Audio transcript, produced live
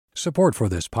Support for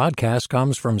this podcast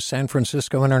comes from San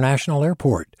Francisco International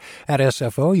Airport. At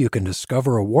SFO, you can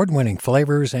discover award-winning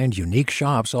flavors and unique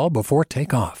shops all before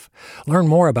takeoff. Learn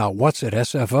more about what's at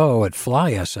SFO at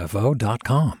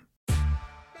flysfo.com.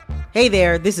 Hey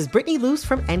there, this is Brittany Luce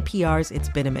from NPR's It's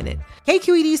Been a Minute.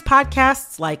 KQED's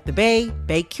podcasts like The Bay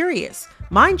Curious,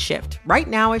 Mindshift, Right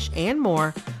Nowish, and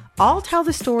more all tell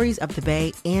the stories of the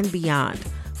Bay and beyond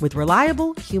with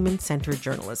reliable, human-centered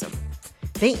journalism.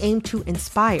 They aim to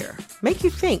inspire, make you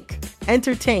think,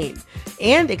 entertain,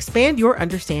 and expand your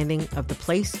understanding of the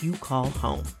place you call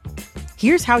home.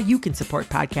 Here's how you can support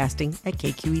podcasting at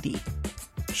KQED.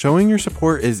 Showing your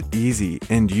support is easy,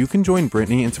 and you can join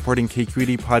Brittany in supporting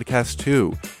KQED Podcast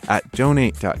too at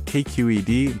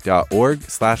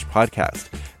donate.kqed.org/podcast.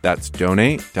 That's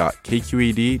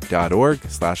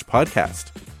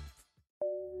donate.kqed.org/podcast.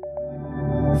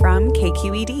 From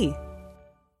KQED.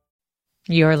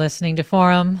 You're listening to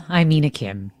Forum. I'm Mina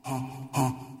Kim.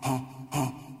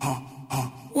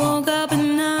 Woke up at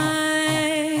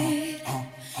night,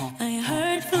 I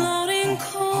heard floating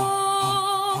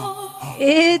coal.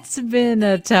 It's been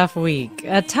a tough week,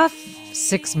 a tough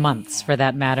 6 months for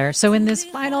that matter. So in this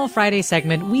final Friday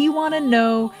segment, we want to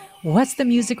know what's the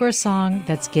music or song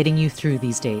that's getting you through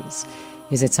these days.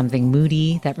 Is it something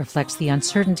moody that reflects the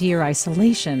uncertainty or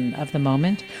isolation of the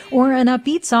moment? Or an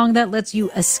upbeat song that lets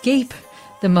you escape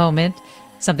the moment?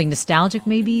 Something nostalgic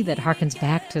maybe that harkens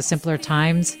back to simpler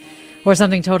times? Or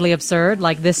something totally absurd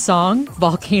like this song,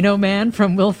 Volcano Man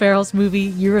from Will Ferrell's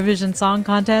movie Eurovision Song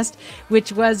Contest,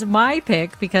 which was my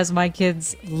pick because my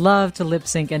kids love to lip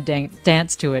sync and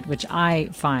dance to it, which I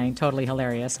find totally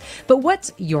hilarious. But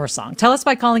what's your song? Tell us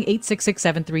by calling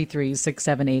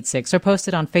 866-733-6786 or post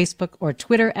it on Facebook or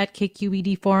Twitter at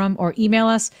KQED Forum or email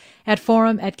us at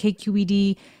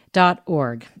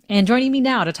forum@kqed.org. And joining me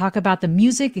now to talk about the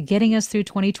music getting us through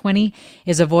 2020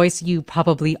 is a voice you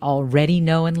probably already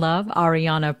know and love,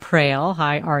 Ariana Prael.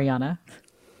 Hi, Ariana.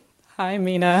 Hi,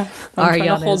 Mina. I'm trying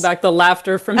to hold back the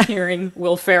laughter from hearing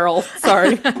Will Ferrell.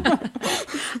 Sorry.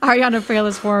 Ariana Prael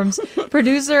is Forum's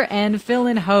producer and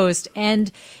fill-in host. And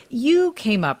you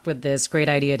came up with this great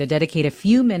idea to dedicate a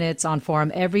few minutes on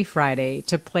Forum every Friday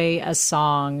to play a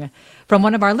song from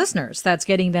one of our listeners that's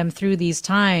getting them through these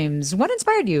times. What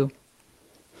inspired you?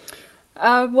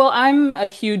 Well, I'm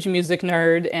a huge music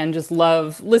nerd and just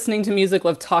love listening to music,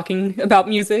 love talking about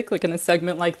music, like in a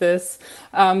segment like this.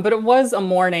 But it was a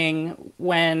morning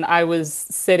when I was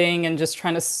sitting and just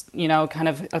trying to, kind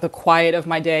of at the quiet of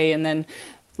my day and then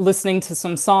listening to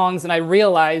some songs. And I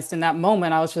realized in that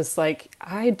moment, I was just like,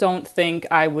 I don't think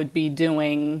I would be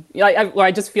doing,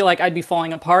 I just feel like I'd be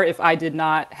falling apart if I did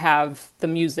not have the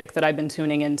music that I've been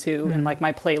tuning into and like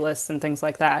my playlists and things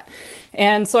like that.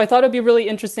 And so I thought it'd be really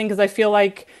interesting because I feel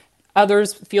like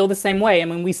others feel the same way. I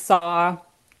mean, we saw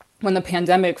when the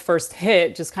pandemic first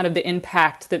hit, just kind of the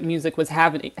impact that music was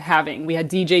having. We had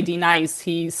DJ D-Nice,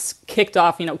 he's kicked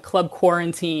off, Club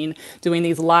Quarantine, doing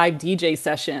these live DJ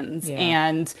sessions. Yeah.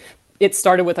 And it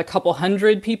started with a couple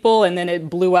hundred people, and then it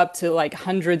blew up to like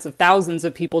hundreds of thousands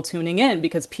of people tuning in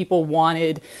because people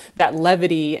wanted that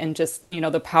levity and just,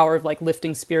 the power of like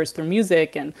lifting spirits through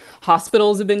music. And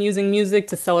hospitals have been using music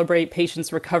to celebrate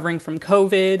patients recovering from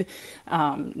COVID.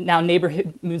 Now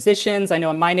neighborhood musicians, I know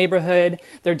in my neighborhood,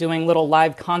 they're doing little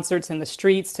live concerts in the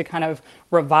streets to kind of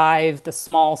revive the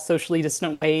small socially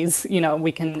distant ways,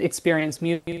 we can experience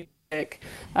music.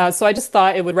 So I just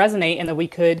thought it would resonate and that we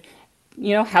could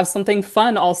have something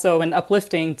fun also and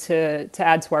uplifting to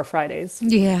add to our Fridays.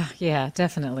 Yeah,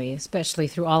 definitely, especially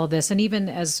through all of this. And even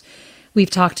as we've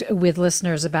talked with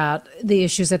listeners about the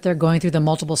issues that they're going through, the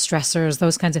multiple stressors,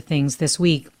 those kinds of things this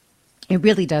week, it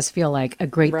really does feel like a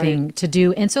great thing to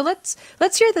do. And so let's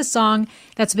hear the song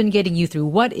that's been getting you through.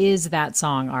 What is that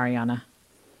song, Ariana?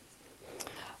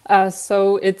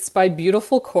 So it's by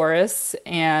Beautiful Chorus,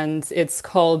 and it's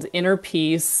called Inner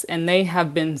Peace, and they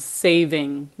have been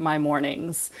saving my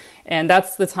mornings. And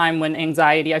that's the time when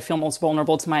I feel most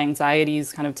vulnerable to my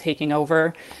anxieties kind of taking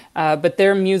over. But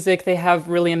their music, they have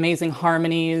really amazing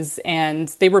harmonies, and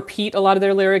they repeat a lot of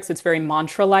their lyrics. It's very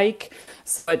mantra-like,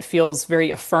 so it feels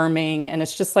very affirming, and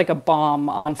it's just like a balm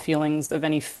on feelings of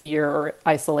any fear or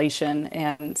isolation.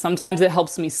 And sometimes it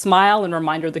helps me smile and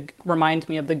remind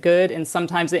me of the good, and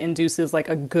sometimes it induces like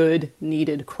a good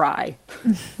needed cry.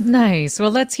 Nice.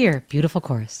 Well, let's hear Beautiful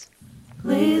Chorus.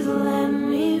 Please let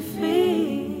me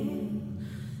feel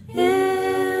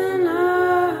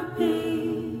inner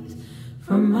peace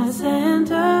from my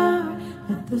center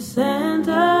at the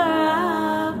center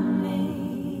of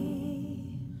me.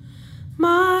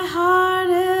 My heart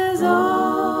is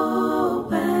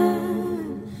open,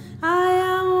 I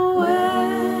am aware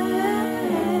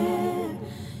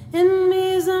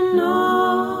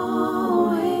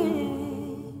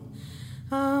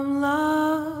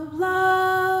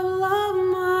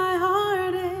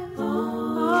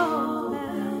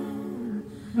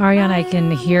man, I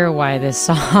can hear why this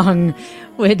song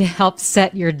would help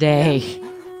set your day.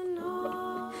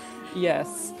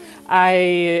 Yes.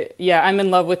 I'm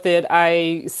in love with it.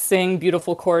 I sing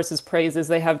beautiful choruses, praises.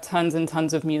 They have tons and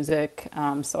tons of music,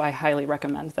 so I highly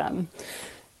recommend them.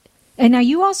 And now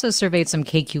you also surveyed some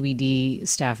KQED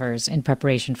staffers in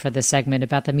preparation for this segment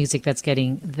about the music that's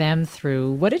getting them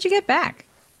through. What did you get back?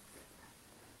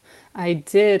 I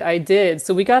did.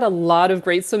 So we got a lot of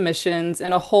great submissions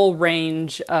and a whole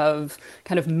range of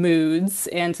kind of moods.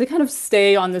 And to kind of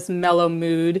stay on this mellow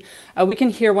mood, we can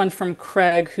hear one from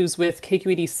Craig, who's with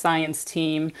KQED Science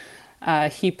Team.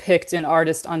 He picked an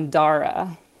artist,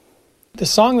 Ondara. The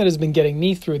song that has been getting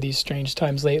me through these strange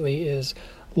times lately is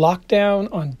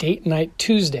Lockdown on Date Night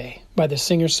Tuesday by the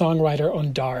singer-songwriter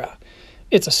Ondara.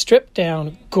 It's a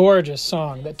stripped-down, gorgeous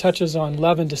song that touches on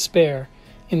love and despair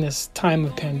in this time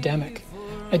of pandemic.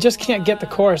 I just can't get the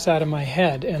chorus out of my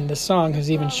head, and the song has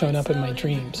even shown up in my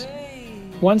dreams.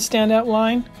 One standout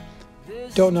line,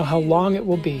 don't know how long it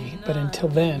will be, but until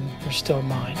then, you're still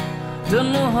mine.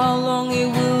 Don't know how long it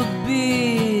will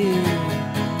be,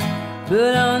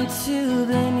 but until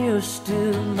then you're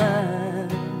still mine.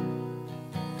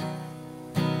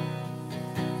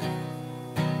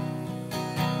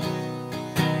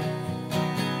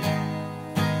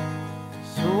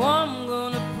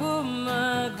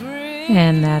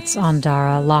 And that's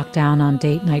Ondara, Lockdown on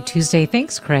Date Night Tuesday.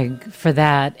 Thanks, Craig, for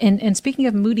that. And speaking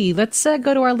of moody, let's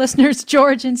go to our listeners.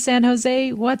 George in San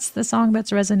Jose, what's the song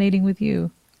that's resonating with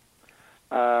you?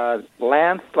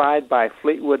 Landslide by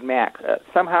Fleetwood Mac.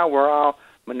 Somehow we're all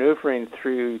maneuvering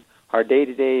through our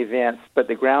day-to-day events, but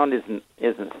the ground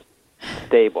isn't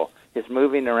stable. It's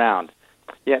moving around.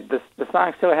 Yet the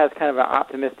song still has kind of an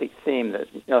optimistic theme that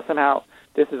somehow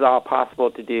this is all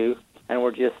possible to do, and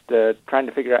we're just trying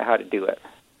to figure out how to do it.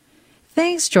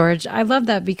 Thanks, George. I love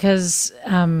that because,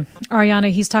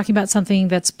 Ariana, he's talking about something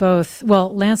that's both,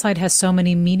 landslide has so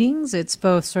many meanings. It's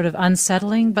both sort of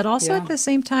unsettling, but also at the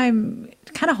same time,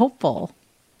 kind of hopeful.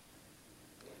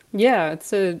 Yeah,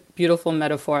 it's a beautiful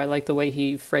metaphor. I like the way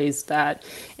he phrased that.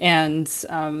 And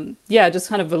just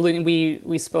kind of alluding,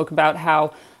 we spoke about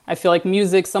how I feel like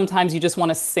music, sometimes you just want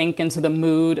to sink into the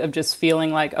mood of just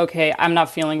feeling like, okay, I'm not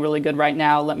feeling really good right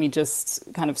now. Let me just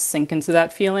kind of sink into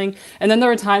that feeling. And then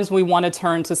there are times we want to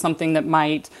turn to something that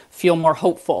might feel more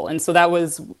hopeful. And so that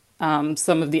was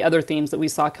some of the other themes that we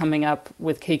saw coming up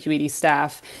with KQED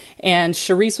staff. And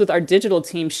Charisse with our digital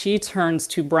team, she turns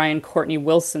to Brian Courtney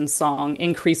Wilson's song,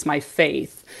 Increase My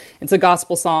Faith. It's a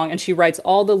gospel song, and she writes,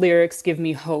 all the lyrics give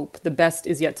me hope. The best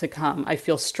is yet to come. I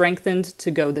feel strengthened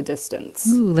to go the distance.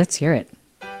 Ooh, let's hear it.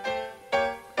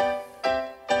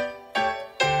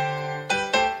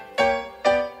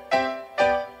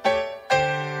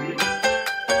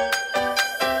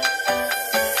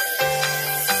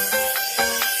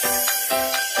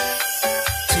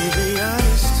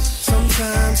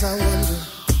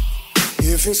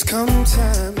 If it's come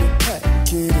time to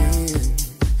pack it in,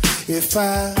 if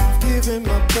I've given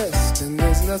my best and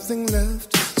there's nothing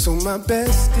left, so my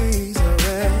best days are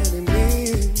at an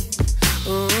end.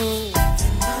 Oh.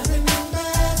 And I remember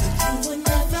that you would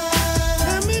never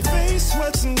let me face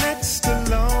what's next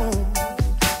alone.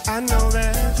 I know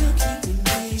that you keep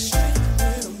me straight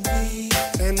when I'm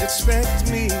weak and expect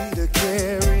me to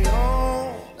carry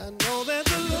on. I know that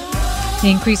the Lord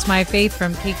Increase My Faith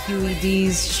from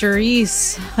KQED's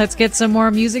Charisse. Let's get some more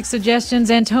music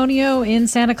suggestions. Antonio in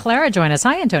Santa Clara, join us.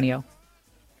 Hi, Antonio.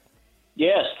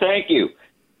 Yes, thank you.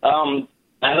 I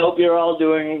hope you're all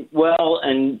doing well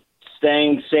and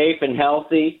staying safe and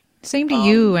healthy. Same to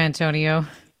you, Antonio.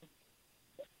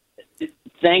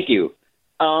 Thank you.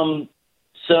 My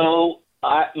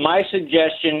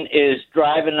suggestion is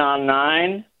Driving on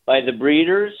 9 by the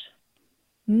Breeders.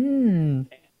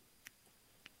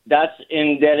 That's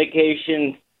in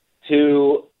dedication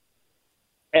to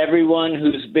everyone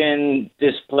who's been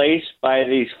displaced by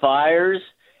these fires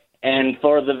and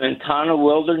for the Ventana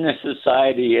Wilderness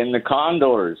Society and the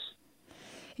condors.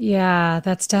 Yeah,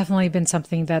 that's definitely been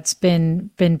something that's been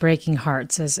breaking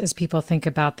hearts as people think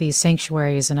about these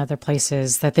sanctuaries and other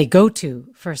places that they go to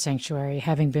for sanctuary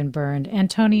having been burned.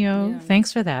 Antonio,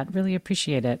 thanks for that. Really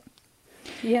appreciate it.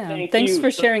 Yeah, thanks for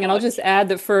sharing. And I'll just add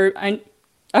that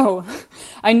Oh,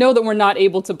 I know that we're not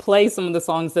able to play some of the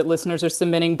songs that listeners are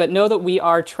submitting, but know that we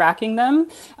are tracking them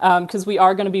because we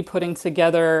are going to be putting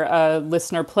together a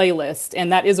listener playlist. And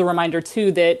that is a reminder,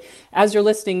 too, that as you're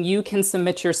listening, you can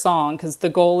submit your song because the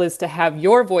goal is to have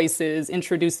your voices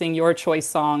introducing your choice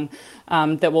song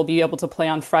that we'll be able to play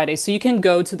on Friday. So you can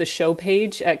go to the show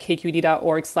page at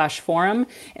kqed.org/forum,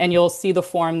 and you'll see the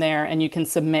form there, and you can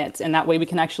submit. And that way we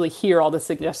can actually hear all the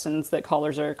suggestions that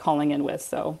callers are calling in with.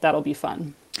 So that'll be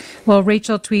fun. Well,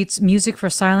 Rachel tweets Music for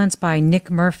Silence by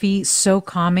Nick Murphy, so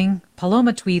calming.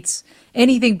 Paloma tweets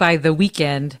anything by The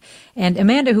Weeknd. And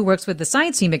Amanda, who works with the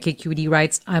science team at KQED,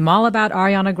 writes, I'm all about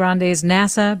Ariana Grande's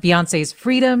NASA, Beyonce's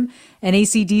Freedom, and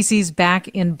AC/DC's Back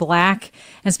in Black.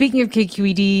 And speaking of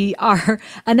KQED, our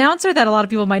announcer that a lot of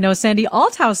people might know, Sandy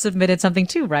Althouse, submitted something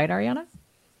too, right, Ariana?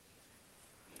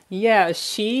 Yeah,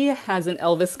 she has an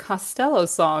Elvis Costello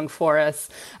song for us.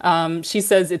 She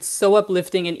says it's so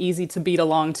uplifting and easy to beat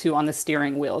along to on the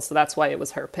steering wheel. So that's why it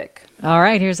was her pick. All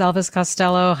right, here's Elvis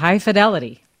Costello, High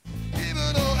Fidelity.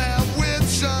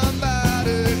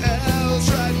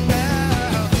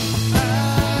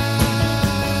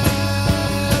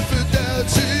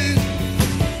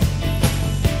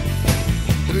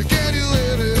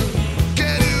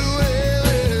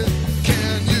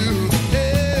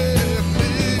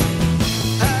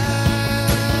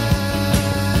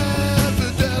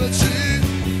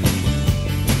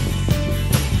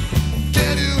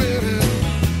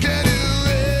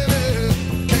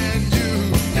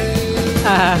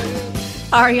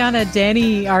 Ariana,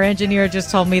 Danny, our engineer,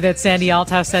 just told me that Sandy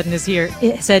Althouse said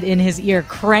in his ear,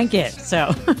 crank it.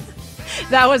 So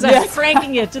that was us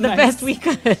cranking it to the best we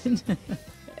could.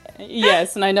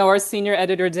 Yes, and I know our senior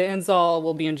editor, Dan Zoll,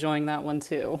 will be enjoying that one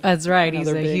too. That's right. He's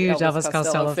a huge Elvis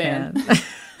Costello fan.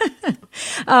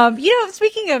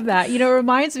 Speaking of that, it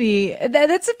reminds me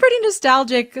that's a pretty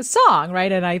nostalgic song,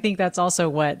 right? And I think that's also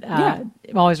what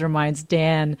always reminds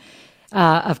Dan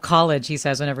of college, he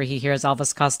says, whenever he hears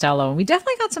Elvis Costello. And we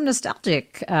definitely got some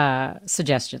nostalgic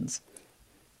suggestions.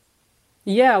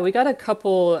 Yeah, we got a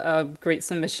couple of great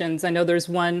submissions. I know there's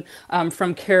one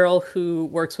from Carol who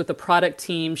works with the product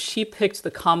team. She picked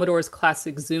the Commodore's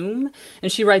classic Zoom, and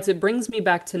she writes, it brings me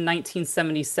back to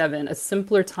 1977, a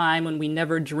simpler time when we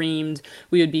never dreamed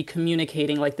we would be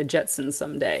communicating like the Jetsons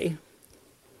someday.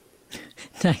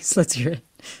 Nice, let's hear it.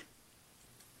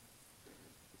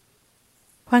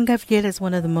 Juan Gabriel is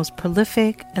one of the most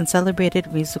prolific and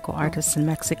celebrated musical artists in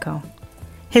Mexico.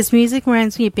 His music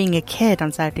reminds me of being a kid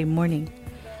on Saturday morning.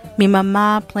 Mi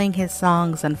mamá playing his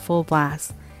songs on full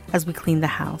blast as we cleaned the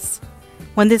house.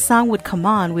 When this song would come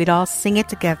on, we'd all sing it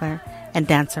together and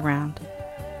dance around.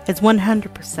 It's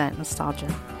 100%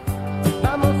 nostalgia.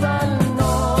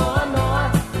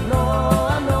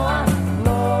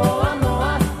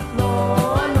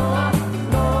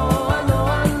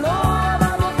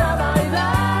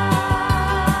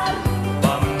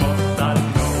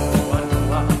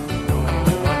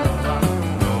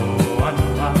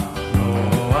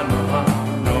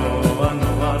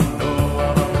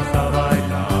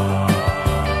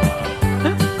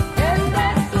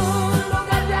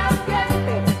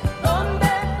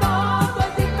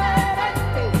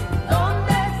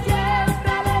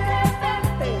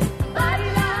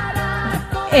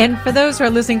 And for those who are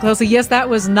listening closely, yes, that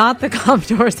was not the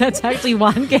Commodores. That's actually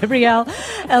Juan Gabriel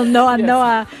El Noa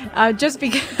Noa. Just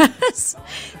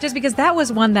because that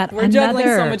was one that we're juggling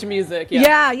so much music.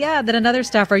 Yeah. That another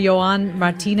staffer, Joan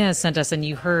Martinez, sent us, and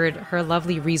you heard her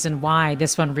lovely reason why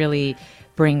this one really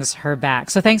brings her back.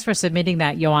 So thanks for submitting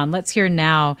that, Joan. Let's hear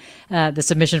now the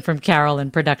submission from Carol in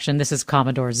production. This is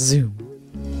Commodore Zoom.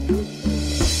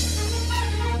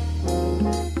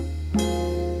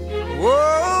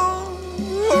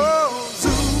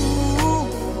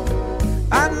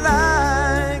 I'd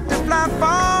like to fly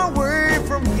far away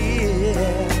from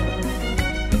here,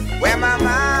 where my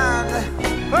mind,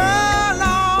 oh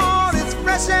Lord, is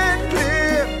fresh and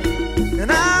clear,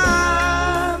 and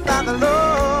I find the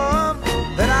love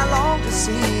that I long to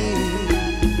see,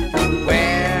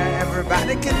 where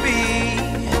everybody can be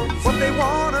what they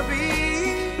want to be.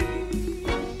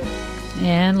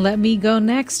 And let me go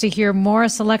next to hear more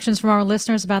selections from our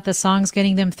listeners about the songs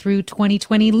getting them through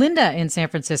 2020. Linda in San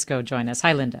Francisco, join us.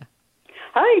 Hi, Linda.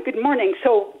 Hi, good morning.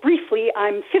 So briefly,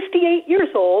 I'm 58 years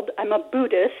old. I'm a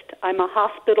Buddhist. I'm a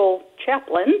hospital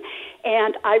chaplain,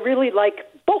 and I really like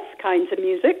both kinds of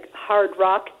music, hard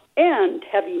rock and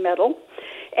heavy metal.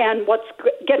 And what's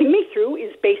getting me through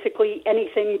is basically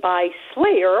anything by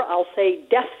Slayer. I'll say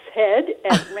Death's Head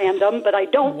at random, but I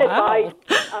don't advise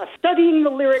studying the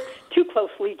lyrics too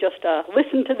closely. Just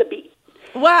listen to the beat.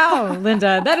 Wow,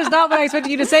 Linda, that is not what I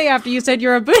expected you to say after you said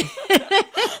you're a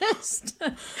Buddhist.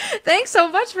 Thanks so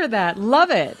much for that.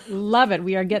 Love it. Love it.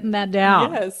 We are getting that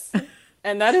down. Yes.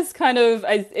 And that is kind of,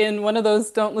 in one of those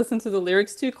don't listen to the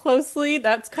lyrics too closely,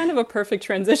 that's kind of a perfect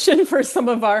transition for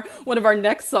one of our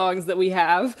next songs that we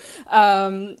have.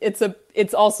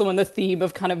 It's also in the theme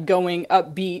of kind of going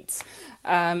upbeat.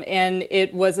 And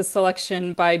it was a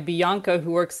selection by Bianca,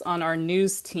 who works on our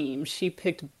news team. She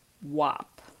picked WAP.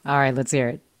 All right, let's hear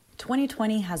it.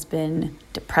 2020 has been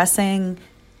depressing,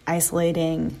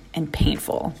 isolating, and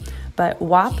painful. But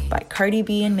WAP by Cardi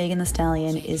B and Megan Thee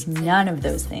Stallion is none of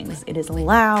those things. It is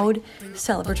loud,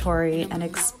 celebratory, and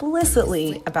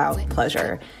explicitly about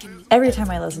pleasure. Every time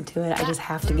I listen to it, I just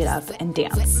have to get up and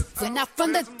dance. When I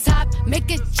from the top, make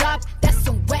it drop, that's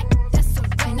some wet.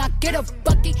 When I get a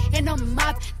bucket and a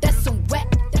mop, that's some wet.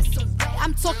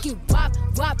 I'm talking WAP,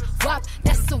 WAP, WAP,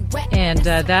 that's some wet. And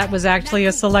that was actually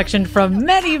a selection from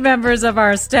many members of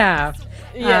our staff.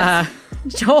 Yes.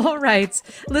 Joel writes,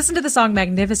 listen to the song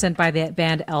Magnificent by the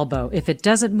band Elbow. If it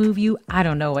doesn't move you, I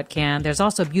don't know what can. There's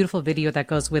also a beautiful video that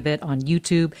goes with it on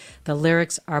YouTube. The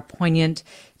lyrics are poignant.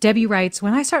 Debbie writes,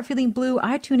 when I start feeling blue,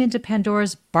 I tune into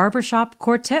Pandora's Barbershop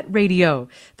Quartet Radio.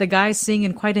 The guys sing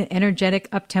in quite an energetic,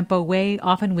 up-tempo way,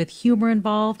 often with humor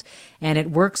involved, and it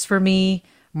works for me.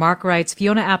 Mark writes,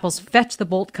 Fiona Apple's Fetch the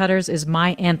Bolt Cutters is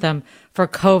my anthem for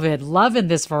COVID. Loving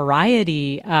this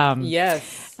variety.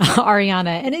 Yes.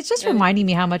 Ariana. And it's just reminding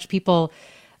me how much people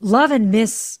love and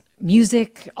miss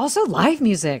music, also live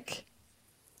music.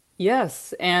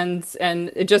 Yes. And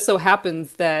it just so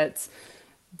happens that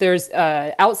there's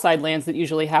Outside Lands that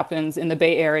usually happens in the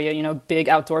Bay Area, big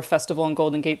outdoor festival in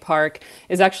Golden Gate Park,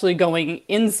 is actually going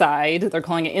inside. They're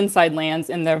calling it Inside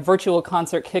Lands, and their virtual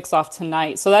concert kicks off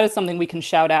tonight. So that is something we can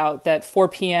shout out, that 4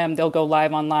 p.m. they'll go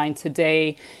live online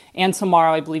today and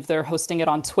tomorrow. I believe they're hosting it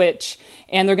on Twitch,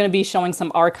 and they're going to be showing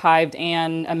some archived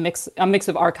and a mix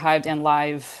of archived and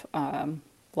live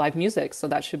music. So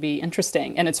that should be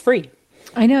interesting, and it's free.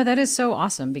 I know, that is so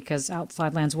awesome, because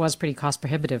Outside Lands was pretty cost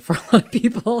prohibitive for a lot of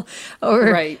people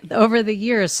over the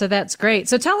years. So that's great.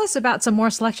 So tell us about some more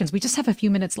selections. We just have a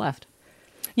few minutes left.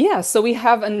 Yeah, so we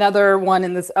have another one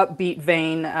in this upbeat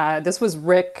vein. This was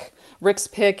Rick's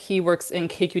pick. He works in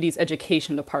KQED's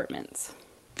education department.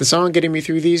 The song getting me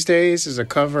through these days is a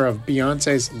cover of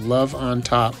Beyonce's Love on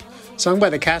Top, sung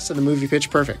by the cast of the movie Pitch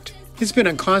Perfect. It's been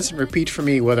on constant repeat for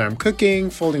me, whether I'm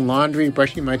cooking, folding laundry,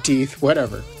 brushing my teeth,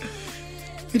 whatever.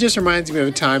 It just reminds me of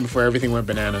a time before everything went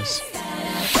bananas.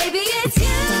 Baby, it's you.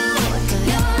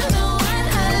 You're the one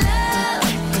I love.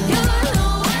 You're the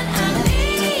one I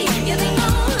need. You're the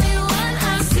only one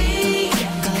I see.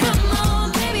 Come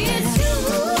on, baby, it's you.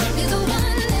 You're the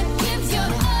one that gives your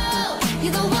all.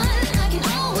 You're the one I can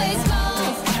always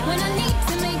call when I need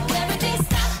to make every day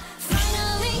stop.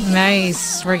 Finally.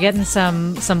 Nice. We're getting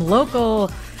some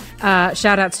local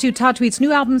shout outs too. Todd tweets,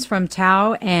 new albums from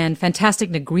Tao and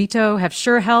Fantastic Negrito have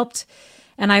sure helped.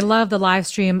 And I love the live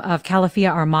stream of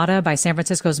Calafia Armada by San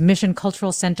Francisco's Mission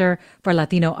Cultural Center for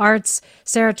Latino Arts.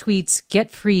 Sarah tweets, Get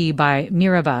Free by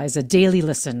Miraba is a daily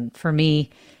listen for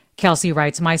me. Kelsey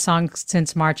writes, my song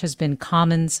since March has been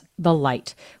Common's The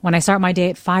Light. When I start my day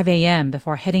at 5 a.m.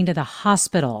 before heading to the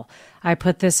hospital, I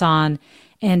put this on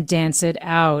and dance it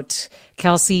out.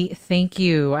 Kelsey, thank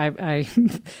you.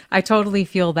 I totally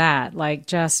feel that. Like,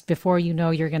 just before you know,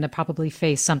 you're going to probably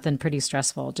face something pretty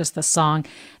stressful. Just the song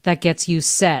that gets you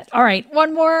set. All right,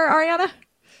 one more, Ariana?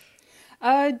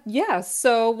 Yeah.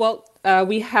 So,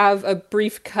 we have a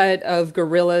brief cut of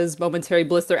Gorilla's Momentary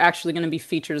Bliss. They're actually going to be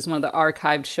featured as one of the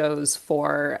archived shows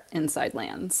for Inside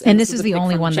Lands. And this is the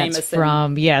only one that's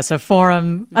from,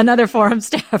 another Forum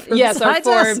staffer. Yes, our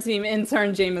Forum team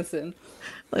intern, Jameson.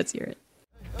 Let's hear it.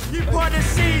 You bought the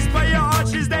seas, but your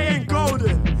arches, they ain't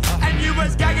golden. And you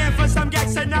was gagging for some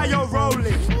gags, and now you're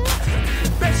rolling.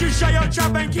 Bet you shut your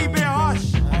trap and keep it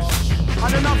hush.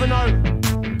 On another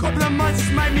note, couple of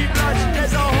months made me blush.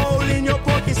 There's a hole in your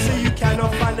pocket, so you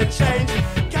cannot find the change.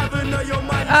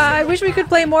 I wish we could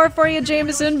play more for you,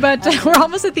 Jameson, but we're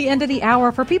almost at the end of the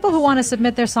hour. For people who want to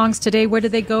submit their songs today, where do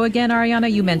they go again,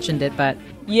 Ariana? You mentioned it, but...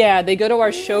 Yeah, they go to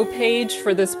our show page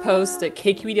for this post at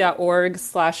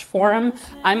kqed.org/forum.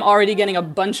 I'm already getting a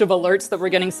bunch of alerts that we're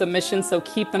getting submissions, so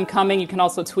keep them coming. You can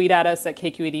also tweet at us at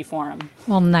KQED Forum.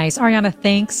 Well, nice. Ariana,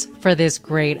 thanks for this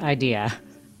great idea.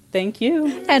 Thank you.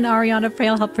 And Ariana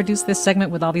Prale helped produce this segment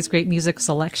with all these great music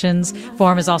selections.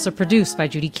 Forum is also produced by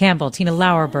Judy Campbell, Tina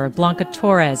Lauerberg, Blanca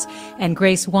Torres, and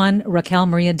Grace One, Raquel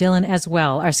Maria Dillon as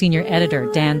well. Our senior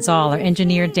editor, Dan Zoll. Our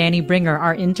engineer, Danny Bringer.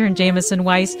 Our intern, Jameson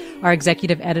Weiss. Our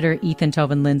executive editor, Ethan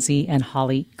Tobin Lindsay. And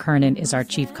Holly Kernan is our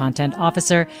chief content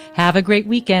officer. Have a great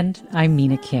weekend. I'm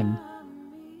Mina Kim.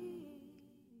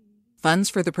 Funds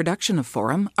for the production of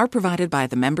Forum are provided by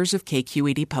the members of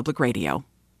KQED Public Radio,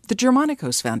 the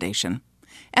Germanicos Foundation,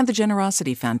 and the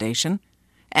Generosity Foundation,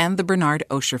 and the Bernard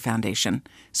Osher Foundation,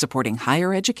 supporting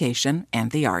higher education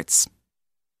and the arts.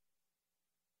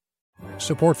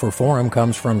 Support for Forum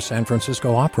comes from San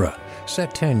Francisco Opera.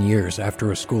 Set 10 years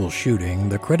after a school shooting,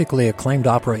 the critically acclaimed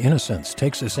opera Innocence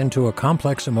takes us into a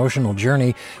complex emotional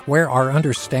journey where our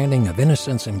understanding of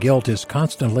innocence and guilt is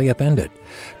constantly upended.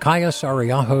 Kaya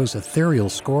Sariaho's ethereal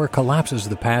score collapses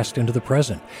the past into the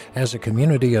present as a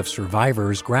community of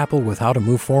survivors grapple with how to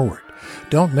move forward.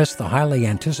 Don't miss the highly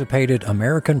anticipated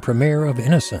American premiere of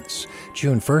Innocence,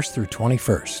 June 1st through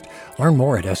 21st. Learn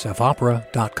more at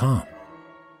sfopera.com.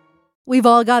 We've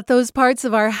all got those parts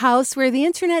of our house where the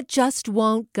internet just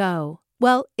won't go.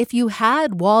 Well, if you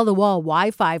had wall-to-wall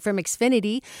Wi-Fi from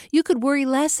Xfinity, you could worry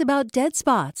less about dead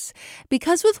spots.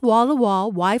 Because with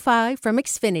wall-to-wall Wi-Fi from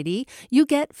Xfinity, you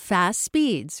get fast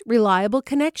speeds, reliable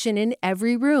connection in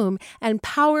every room, and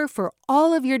power for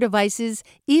all of your devices,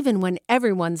 even when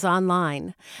everyone's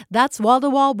online. That's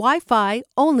wall-to-wall Wi-Fi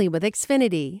only with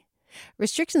Xfinity.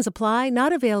 Restrictions apply,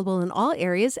 not available in all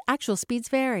areas. Actual speeds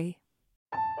vary.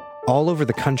 All over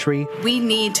the country, we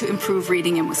need to improve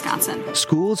reading in Wisconsin.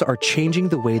 Schools are changing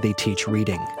the way they teach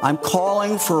reading. I'm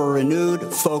calling for a renewed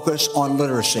focus on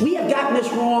literacy. We have gotten this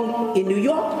wrong in New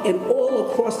York and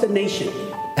all across the nation.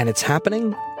 And it's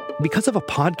happening because of a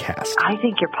podcast. I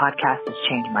think your podcast has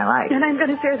changed my life. And I'm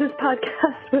going to share this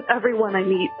podcast with everyone I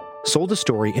meet. Sold a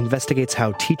Story investigates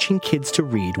how teaching kids to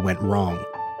read went wrong.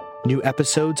 New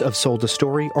episodes of Sold a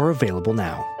Story are available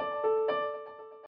now.